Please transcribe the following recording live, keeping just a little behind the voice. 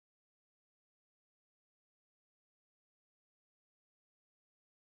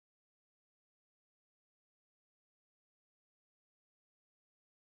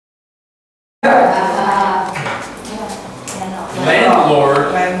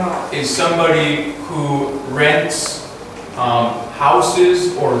Landlord is somebody who rents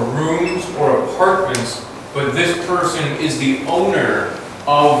houses or rooms or apartments, but this person is the owner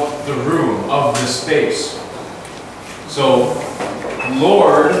of the room, of the space. So,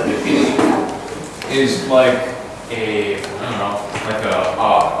 lord is like a, I don't know, like a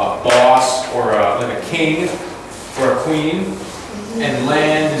boss or like a king or a queen, and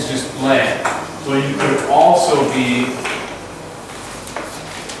land is just land. So you could also be,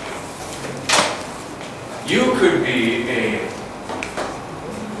 you could be a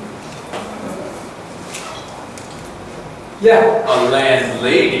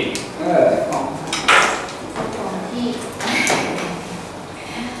landlady.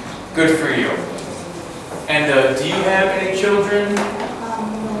 Good for you. And do you have any children?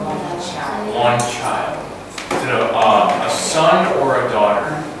 One child. Is it a son or a daughter?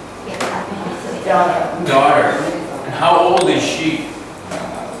 Daughter. And how old is she?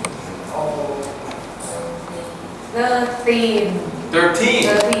 13.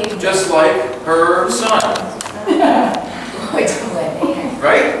 13. Just like her son.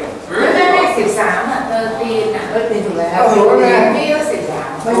 Right? Really? 13 13 ถูกแล้ว พี่ก็13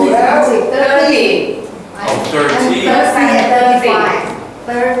 Oh,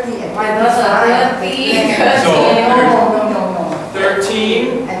 13. So,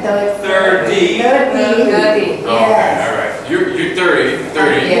 13, 30. Okay, all right. You're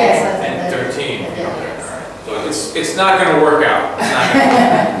 30, Yes. and 13. Okay, all right. So it's not going to work out. It's not gonna work out.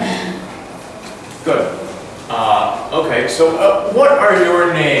 Good. Okay, so what are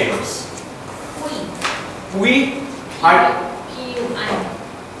your names? We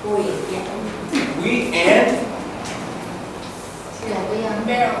and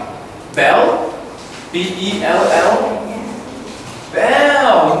Bell? B-E-L-L?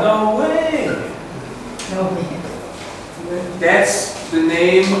 Bell, no way. That's the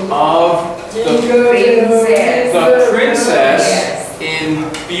name of the princess in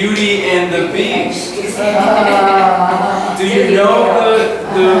Beauty and the Beast. Do you know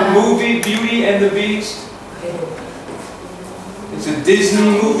the movie Beauty and the Beast? It's a Disney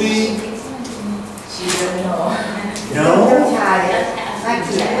movie. No?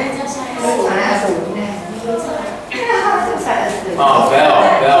 Oh, Belle.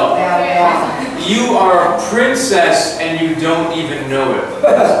 You are a princess and you don't even know it.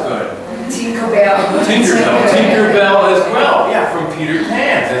 That's good. Tinkerbell as well. Yeah, from Peter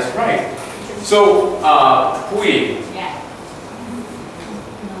Pan. That's right. So, Hui,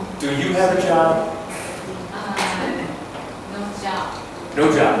 do you have a job? No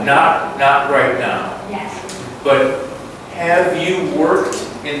job. Not right now. Yes. But have you worked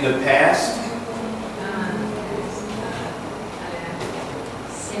in the past?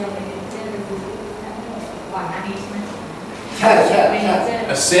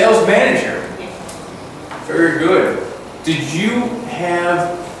 A sales manager. Very good. Did you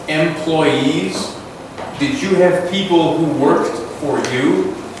have employees? Did you have people who worked for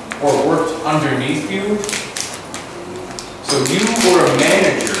you or worked underneath you? So you were a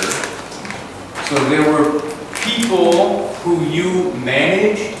manager, so there were people who you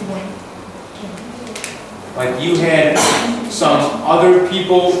managed, like you had some other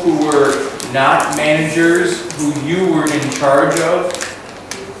people who were not managers who you were in charge of.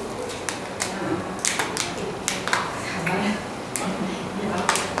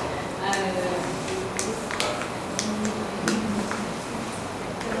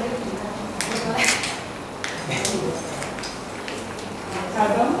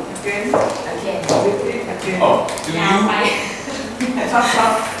 Oh,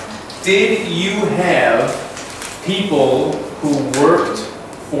 did you have people who worked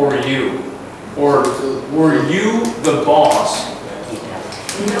for you? Or were you the boss?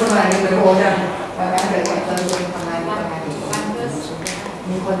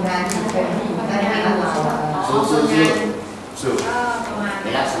 So,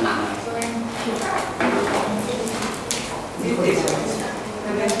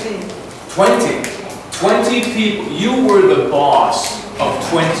 20 people. You were the boss of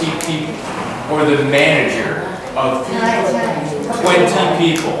 20 people, or the manager of 20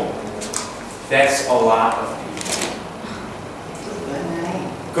 people. That's a lot of people.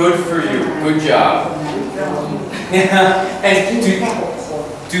 Good for you. Good job. And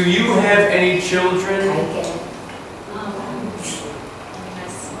do you have any children?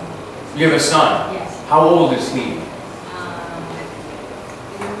 You have a son? Yes. How old is he?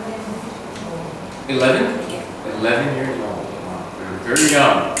 11? 11 years old. Wow. They're very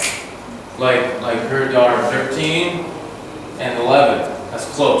young. Like her daughter, 13 and 11. That's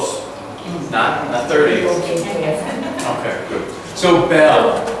close. Not 30. Okay, good. So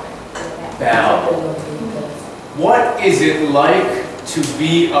Belle, what is it like to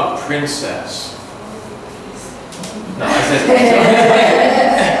be a princess? No, I said,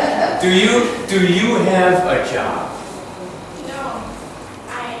 do you have a job? No,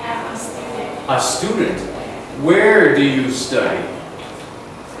 I am a student. A student? Where do you study?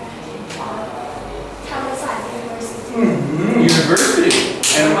 University.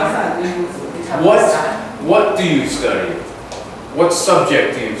 And what do you study? What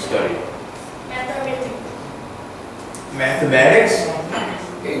subject do you study? Mathematics. Mathematics?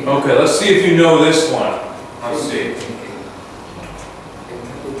 Okay, let's see if you know this one. Let's see.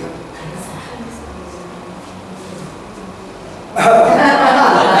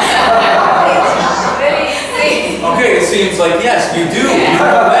 Okay, it seems like yes, you do. You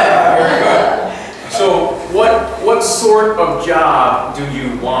know that. Very good. So, what sort of job do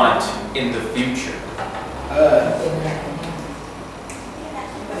you want in the future?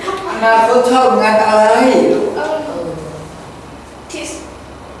 Teach.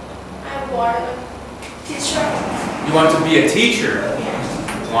 I want a teacher. You want to be a teacher?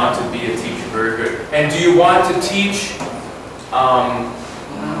 You want to be a teacher, very good. And do you want to teach,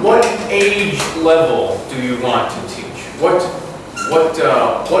 what age level do you want to teach? What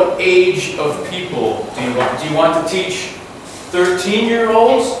age of people do you want? Do you want to teach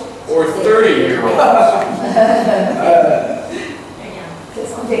 13-year-olds or 30-year-olds?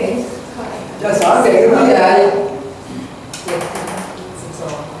 Cho xóa về cái vấn đề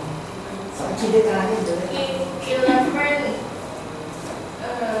To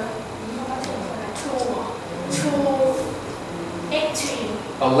 18.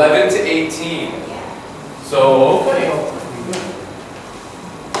 11 to 18. So, okay.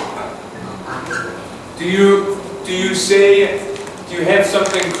 Do you have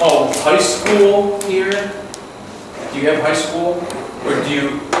something called high school here? Do you have high school? Or do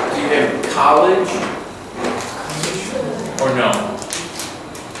you have college? Or no?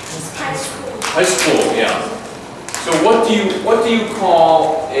 High school. High school, yeah. So what do you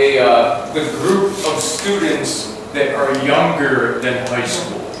call the group of students that are younger than high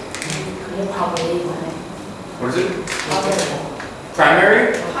school? What is it?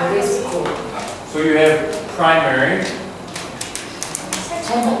 Primary? So you have primary.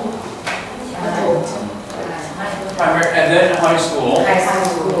 Primary, and then high school.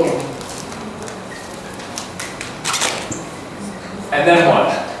 And then what?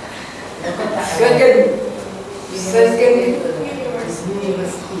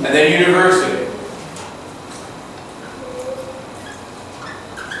 University.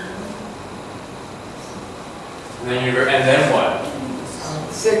 And then university. And then what?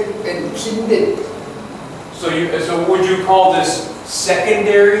 So would you call this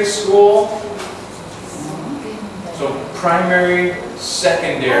secondary school? So primary,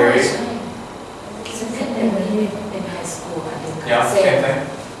 secondary. Yeah, same thing.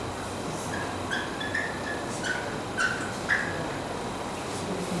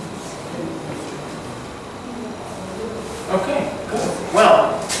 Okay, good. Well,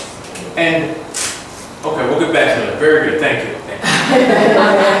 and okay, we'll get back to it. Very good, thank you.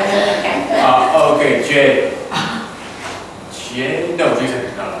 Okay, Jay. No, this is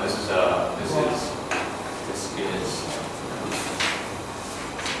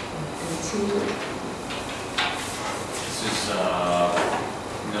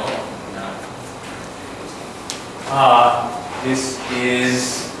no, not. This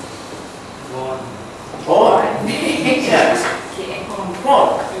is poem. Yes.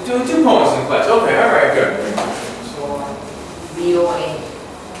 Poem. Two poems in class. Okay, all right, good. VOA.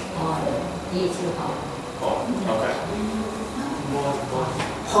 Poem. Okay.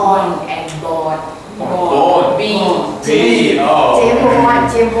 Porn and board. Born. B. B. Oh.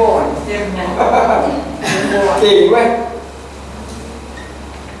 Chêm Kỳ quá.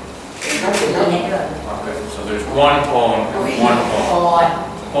 Okay, so there's one poem and one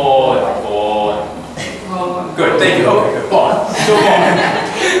poem. Born. Good, thank you. Okay, good. Born.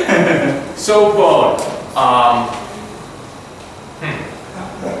 So born.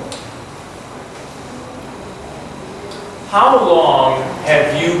 How long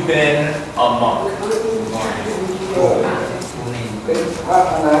have you been a monk?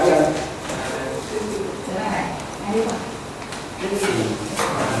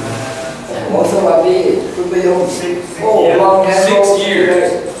 Yeah, 6 years.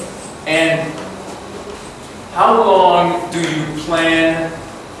 And how long do you plan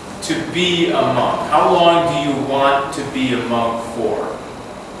to be a monk? How long do you want to be a monk for?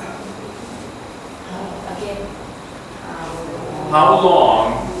 How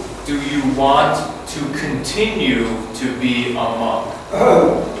long do you want to continue to be a monk?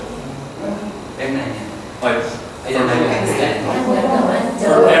 Em này nè. Like I don't understand.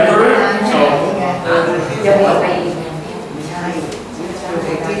 forever? So, จะมีไปอีกใช่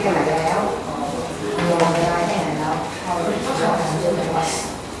คือไปที่ขนาดแล้วรอเวลาแค่ไหนแล้วเขาชอบทำเรื่องแบบ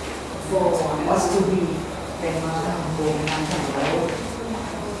for what's to be เป็นมาตั้งโบราณแค่ไหนแล้ว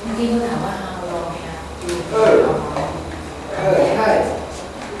เมื่อกี้เขาถามว่า how long have you ใช่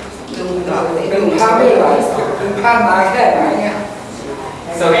เป็นภาพไม่ไหวเป็นภาพมาแค่ไหนเนี่ย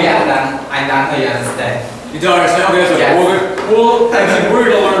Sorry, I'm done. So you understand. you don't understand? Okay, that's okay. Yes. Well, I mean, we're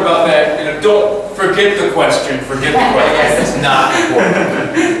going to learn about that. You know, don't forget the question. Forget the question. It's not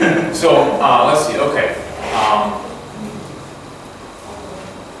important. So, let's see. Okay.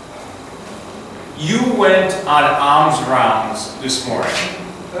 You went on alms rounds this morning.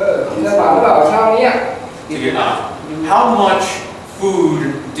 จะบอกว่าเช้านี้ To get on. How much food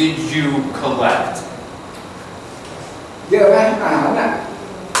did you collect? เยอะไหมอาหารน่ะ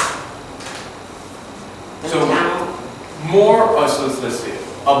So, more, so let's see.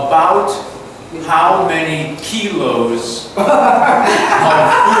 About how many kilos of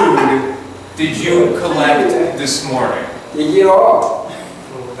food did you collect this morning? กี่กิโล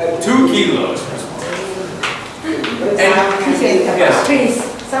 2 kilos. Yes. please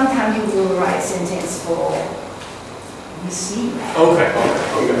sometimes you will write sentence for receive Okay.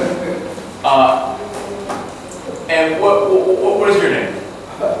 And what is your name?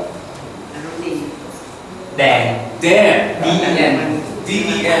 Dan. Dan. D-E-N.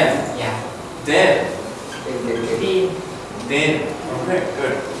 D-E-N. Yeah. Dan. Dan. Okay,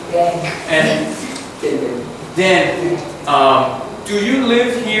 good. And Dan, do you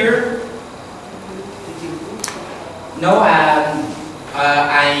live here? No,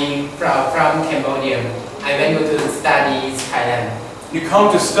 I'm from Cambodia. I went to study Thailand. You come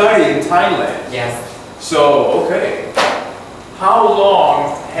to study in Thailand. Yes. So, okay. How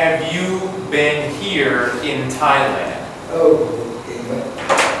long have you been here in Thailand? เก่งเลย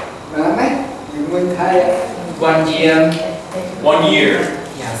มาไหมอยู่เมืองไทย 1 year. 1 year.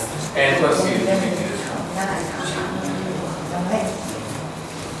 Yes. And let's see.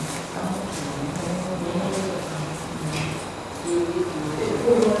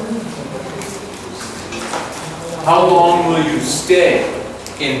 How long will you stay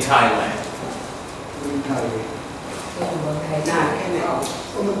in Thailand? เมืองไทย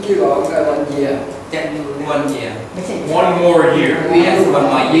เมื่อกี้บอกว่าวันเยีย 1 year. 1 more year. Yes,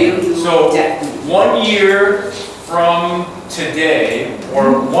 1 more year. So, 1 year from today, or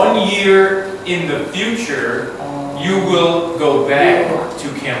 1 year in the future, you will go back to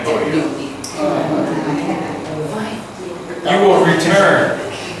Cambodia. You will return.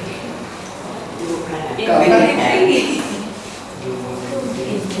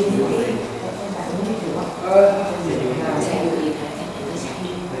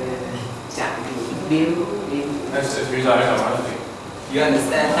 That's the reason I don't want to be. You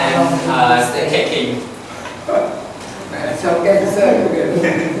understand? I'm still taking. ชอบแก้เสื้ออยู่เลย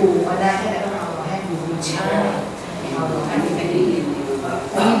ปูมาได้แค่ไหนก็เอาให้ดูใช่เอาให้ดูรีวิวเข้า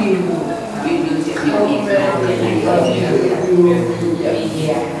ไป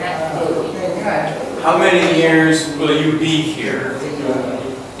How many years will you be here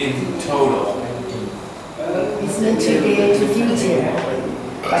in total? It's not today to future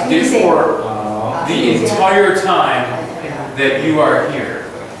but he said For the entire time that you are here.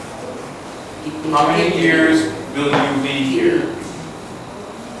 How many years will you be here?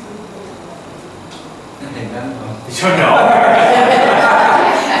 You don't know.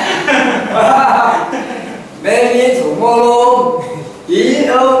 Maybe tomorrow he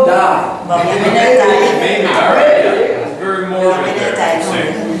will die บอกยังไม่แน่ใจ Maybe, all right, yeah. Very morbid there, you say.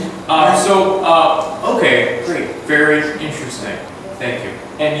 Okay, great, very interesting. Thank you.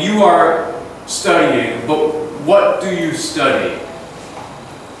 And you are studying, but what do you study?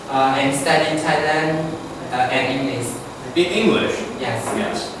 I'm studying Thailand and English. In English? Yes.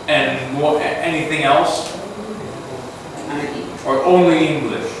 Yes. And anything else? Or only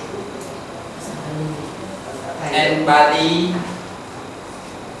English? And Bali.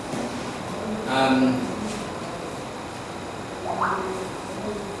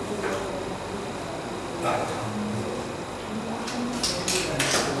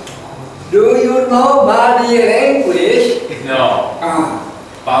 Do you know Bali language No.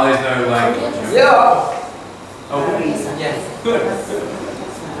 Bali is no language. yeah Okay. Yes. Good.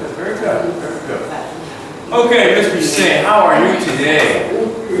 Very good. Very good. Okay, Mr. Singh, how are you today?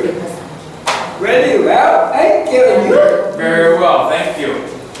 very well thank you Very well, thank you.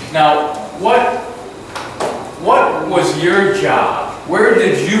 Now, what was your job Where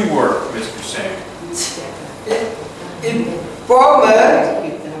did you work, Mr. Singh? In former,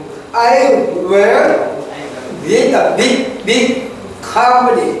 I work with a big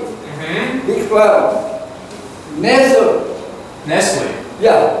company, big firm, Nestle. Nestle.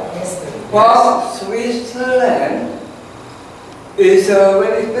 Yeah, from Switzerland. Is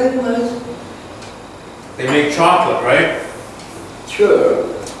very famous. They make chocolate, right? Sure.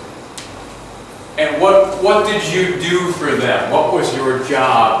 And what did you do for them? What was your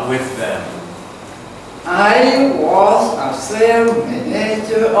job with them? I was a sales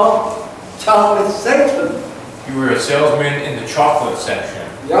manager of chocolate section. You were a salesman in the chocolate section.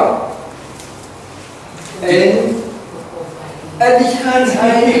 Yeah. And at the time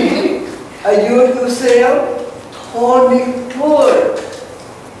I used to sell tonic food.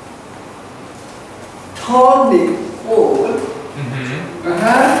 Tonic food.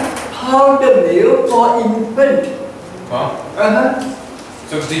 Powder milk for infant. Well,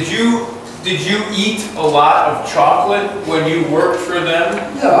 so did you eat a lot of chocolate when you worked for them?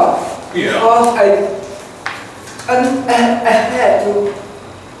 Yeah. Yeah. Because I had to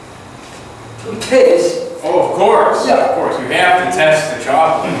taste. Oh, of course. Yeah. Of course. You have to test the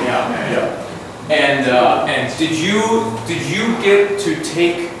chocolate. Yeah. And did you get to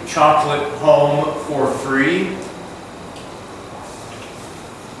take chocolate home for free?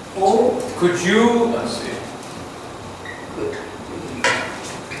 Oh. Could you? Let's see.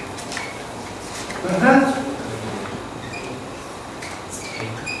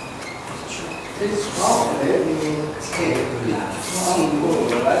 This chocolate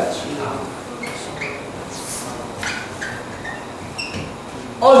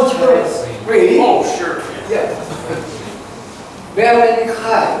ultra free. Oh, sure. Yeah. Very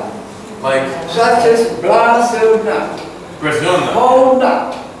kind. Like Such as Brazil nut, Brazil nut. whole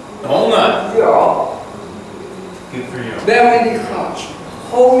nut. Whole nut. Yeah. Good for you. Very kind.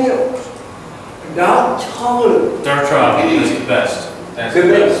 Whole milk. Dark chocolate. Dark chocolate is the best. That's The the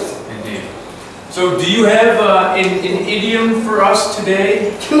best. best. Indeed. So do you have an idiom for us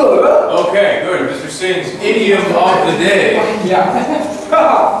today? Sure. Okay, good. Mr. Singh's idiom of the day. Yeah.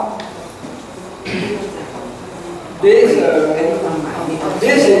 This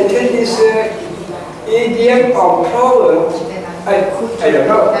is idiom of problem. I don't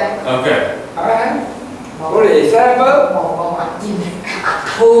know. Okay. For example,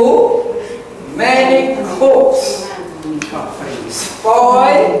 too many cooks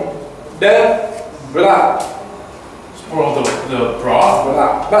spoil the blood. Spoil the broth.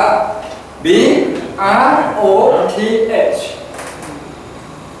 Blood. B-R-O-T-H.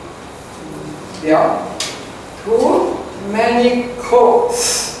 Yeah. Too many cooks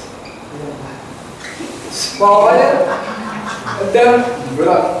spoil the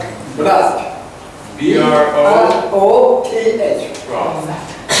blood. B-R-O-T-H. Broth.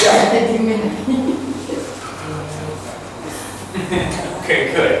 Yeah.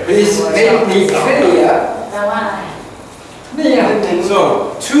 Okay, good. Please make me clear.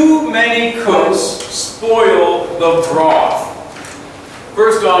 So, too many cooks spoil the broth.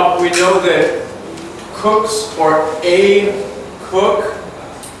 First off, we know that cooks or a cook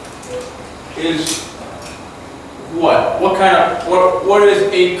is what? What is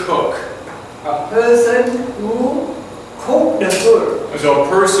a cook? A person who cook the food. So a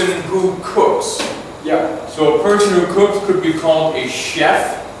person who cooks. Yeah. So a person who cooks could be called a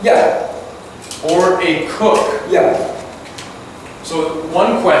chef Yeah. or a cook. Yeah. So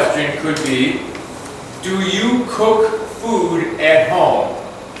one question could be, do you cook food at home?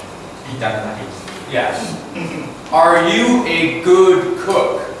 Yes. Are you a good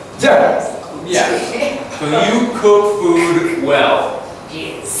cook? Yeah. Yes. So you cook food well?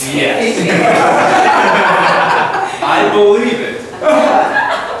 Yes. Yes. I believe it.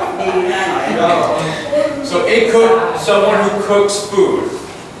 So a cook, someone who cooks food.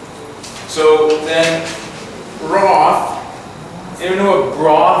 So then broth, you know what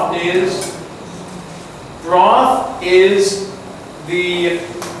broth is? Broth is the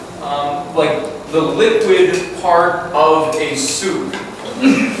like the liquid part of a soup.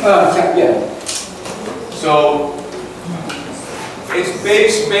 Yeah. So it's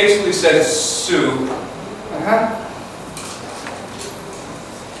basically says soup.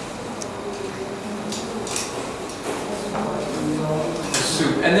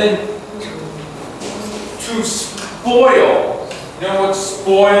 Soup. And then to spoil. You know what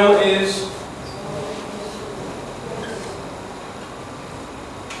spoil is?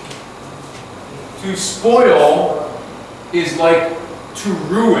 To spoil is like to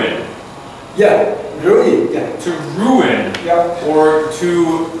ruin. Yeah. Ruin. Yeah. To ruin Yeah. or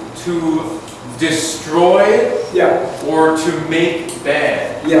to destroy Yeah. or to make bad.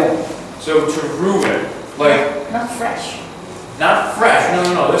 Yeah. So to ruin, like Not fresh. not fresh. No,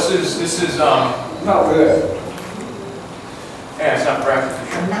 no, no. This is Not good. yeah, it's not fresh. for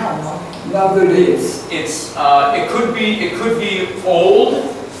sure. Now, no. Not good is. It's it could be old,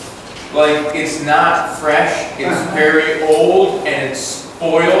 like it's not fresh. It's very old and it's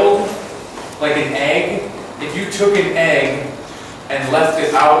spoiled, like an egg. If you took an egg and left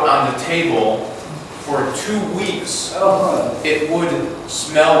it out on the table for 2 weeks, it would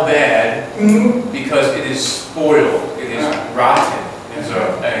smell bad because it is spoiled. It is rotten. It's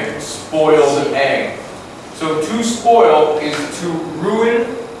a spoiled egg. So to spoil is to ruin,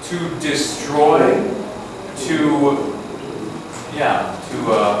 to destroy, to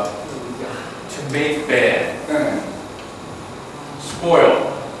make bad.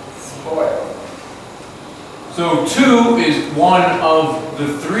 Spoil. Spoil. So two is one of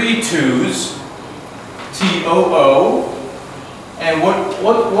the 3 twos. T-O-O. And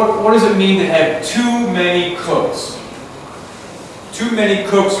what does it mean to have too many cooks? Too many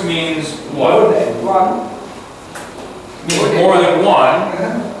cooks means what? One. Means more than one,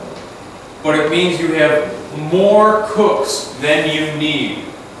 but it means you have more cooks than you need.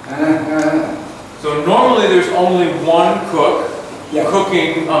 So normally there's only one cook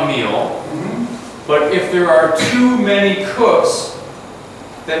cooking a meal, but if there are too many cooks,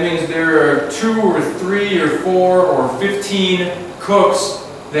 that means there are 2 or 3 or 4 or 15 cooks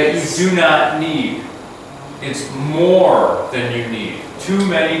that you do not need. It's more than you need. Too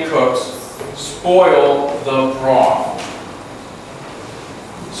many cooks spoil the broth.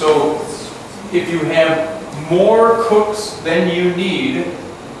 So if you have more cooks than you need,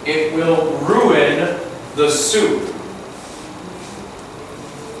 it will ruin the soup.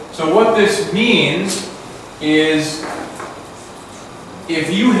 So what this means is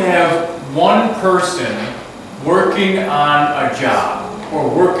if you have one person working on a job or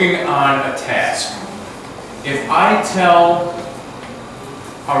working on a task, if I tell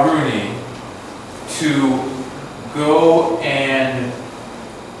Aruni to go and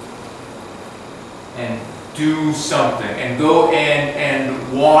do something, and go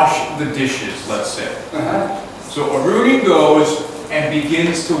and wash the dishes, let's say. So Aruni goes and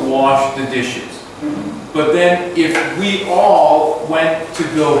begins to wash the dishes. But then if we all went to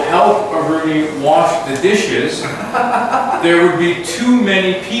go help Aruni wash the dishes, there would be too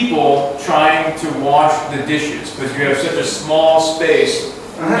many people trying to wash the dishes because you have such a small space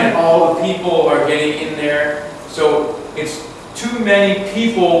and all the people are getting in there. So it's too many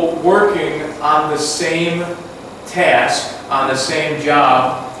people working on the same task, on the same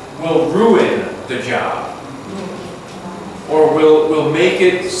job, will ruin the job. Or will make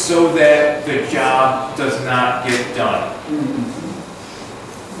it so that the job does not get done.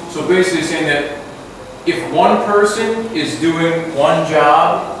 So basically saying that if one person is doing one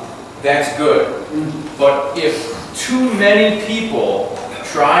job, that's good. But if too many people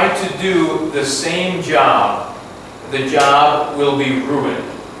try to do the same job, the job will be ruined.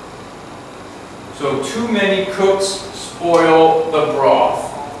 So too many cooks spoil the broth.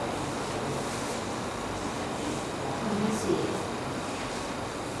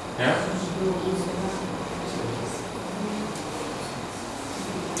 Yeah?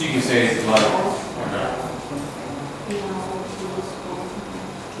 You can say it loud or not.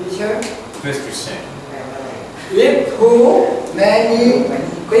 Teacher? Mr. Singh. If too many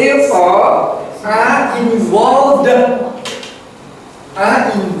people are involved,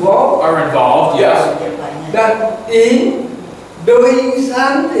 Are involved, yes. that in doing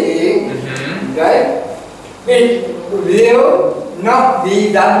something, right, it will not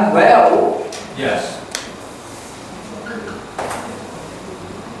be done well. Yes.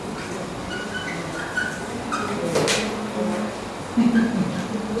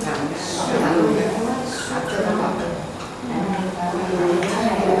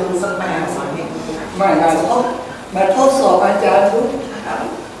 Màทดสอบอาจารย์ทุกครั้ง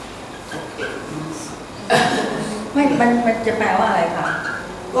มันจะแปลว่าอะไรคะ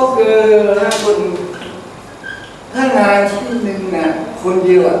ก็คือถ้างานที่หนึ่งนะคนเ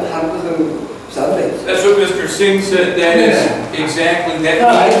ดียวทำก็คือสำเร็จ That's what Mr. Singh said. That is exactly, that ถ้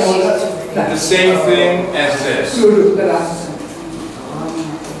าหลายคน means the same thing as this. ดูกระดาน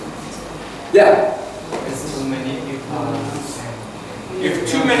Yeah. It's too many people. If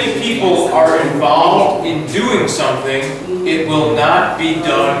too many people are involved in doing something, it will not be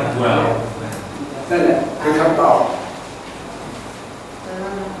done well. นั่นแหละคือคำตอบ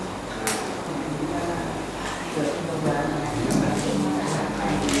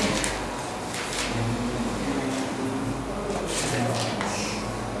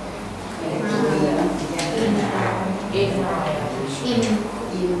เ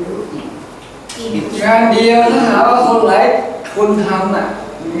านเดียวถ้าหาว่าคนหลายคนทำน่ะ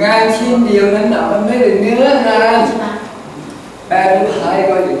งานชิ้นเดียวนั้นน่ะมันไม่ได้เนื้องานแปลเป็นไทย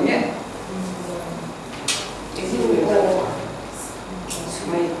ก็อย่างเนี้ย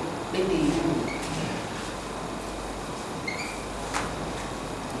ไม่ดี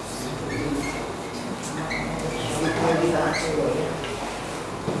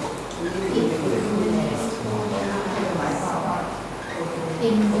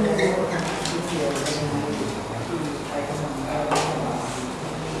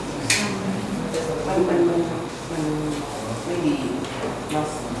มันไม่ดีเรา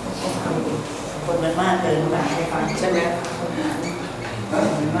คนมันมากเกินไปให้ฟังใช่ไหม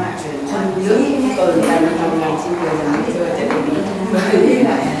มันมากเกินคนเยอะเกินไปมันทำงานชิ้นเดียวมันไม่เจอจะได้ดีมันอยู่ที่ไห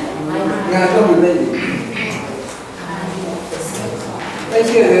นงานก็มีไม่ดีไม่เ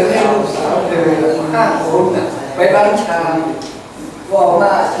ชื่อเลยให้ลูกสาวเธอ5 คนน่ะไปร้านชาบอกว่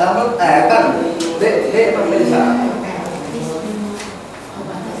าชามก็แตกกันเละเทะมันไม่สะอาด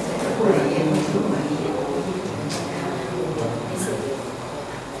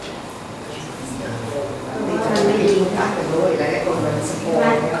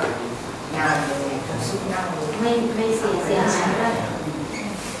ไม่เสียหายอะไร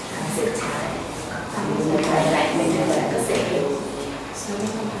เสียหายทำให้เสียหายอะไรไม่ได้ก็เสียเอง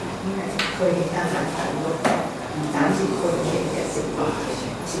เคยเห็นอาหารผ่านรถ30 คนเขียนกับ10 คนเขี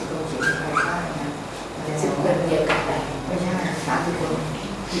ยน10 คนเขียนใครบ้างนะ10 คนเดียวกันแต่ไม่ใช่30 คน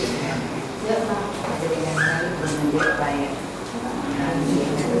เขียนเยอะมากอาจจะเป็นอย่างนั้นคนมันเยอะไปเขียน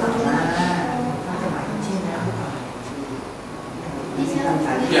หลังมาสมัยเช่นนั้น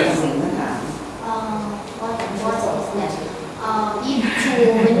ต่างๆสิ่งต่างwhat is that? If too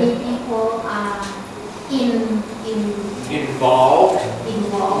many people are Involved.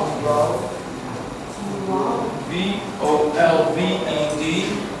 involved. V-O-L-V-E-D.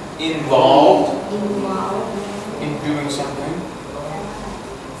 Involved Involved. in doing something.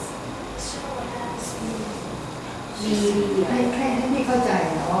 แค่ให้พี่เข้าใจ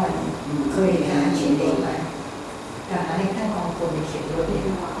นะว่ามันเคยเห็นงานชิ้นเดียวไหมการให้ท่านกองพลไปเขียนรถเนี่ย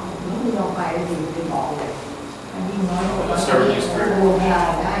มันลงไปแล้วถึงบอกเลยอันยิ่งน้อยกว่าโรงงา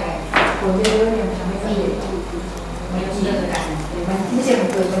นได้คนเยอะๆเนี่ยมันทำให้สำเร็จไม่ต้องเลิกกันมันไม่ใช่มัน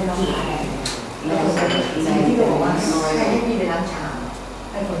เกินมันน้องชายแล้วสิ่งที่บอกว่าให้พี่ไปล้างชาม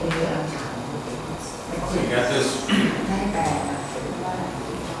ให้คนเยอะๆล้างชาม So you got this. ให้แปล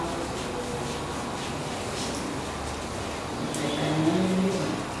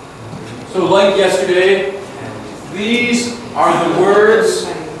So like yesterday, these are the words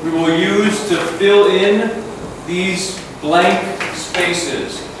we will use to fill in these blank spaces.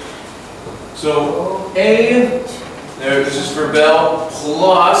 So A, there, this is for Bell,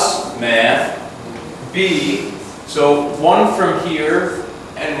 plus math. B, so one from here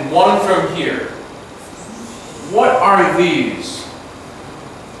and one from here. What are these?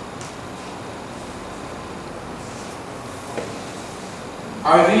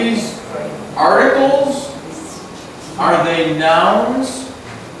 Are these articles? Are they nouns?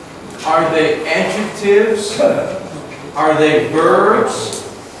 Are they adjectives? Are they verbs?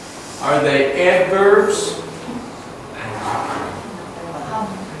 Are they adverbs?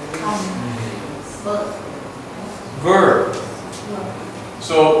 Verb.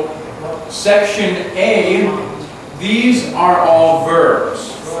 So, section A, these are all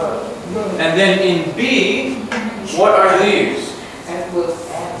verbs. And then in B, what are these?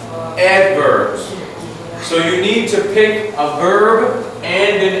 Adverbs. So you need to pick a verb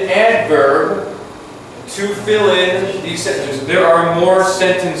and an adverb to fill in these sentences. There are more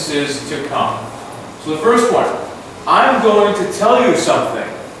sentences to come. So the first one, I'm going to tell you something.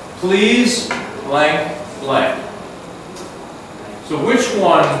 Please blank blank. So which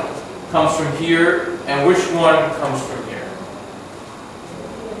one comes from here and which one comes from here?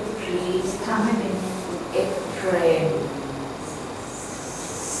 Please ทำให้เป็น explain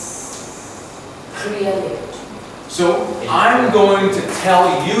clearly. So I'm going to tell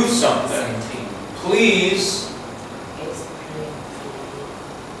you something. Please Explain.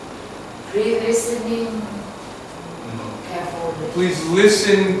 Please listening carefully. Please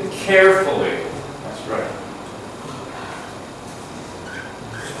listen carefully. That's right.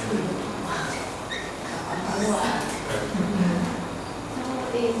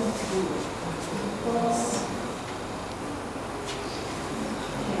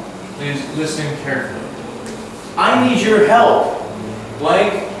 Please listen carefully. I need your help.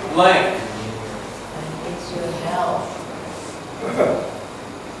 Blank, blank. It's your help.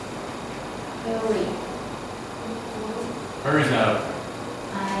 Hurry. Hurry's not up.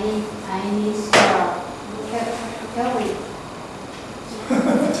 I need help. Hurry.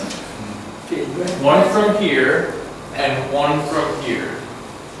 One from here and one from here.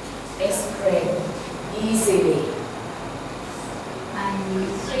 Explain easily. I need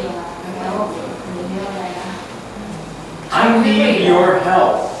your help มีเรื่องอะไรนะ I need your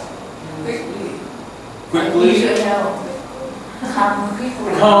help. quickly Quickly. Need your help. Come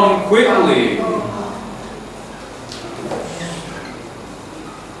quickly. Come quickly.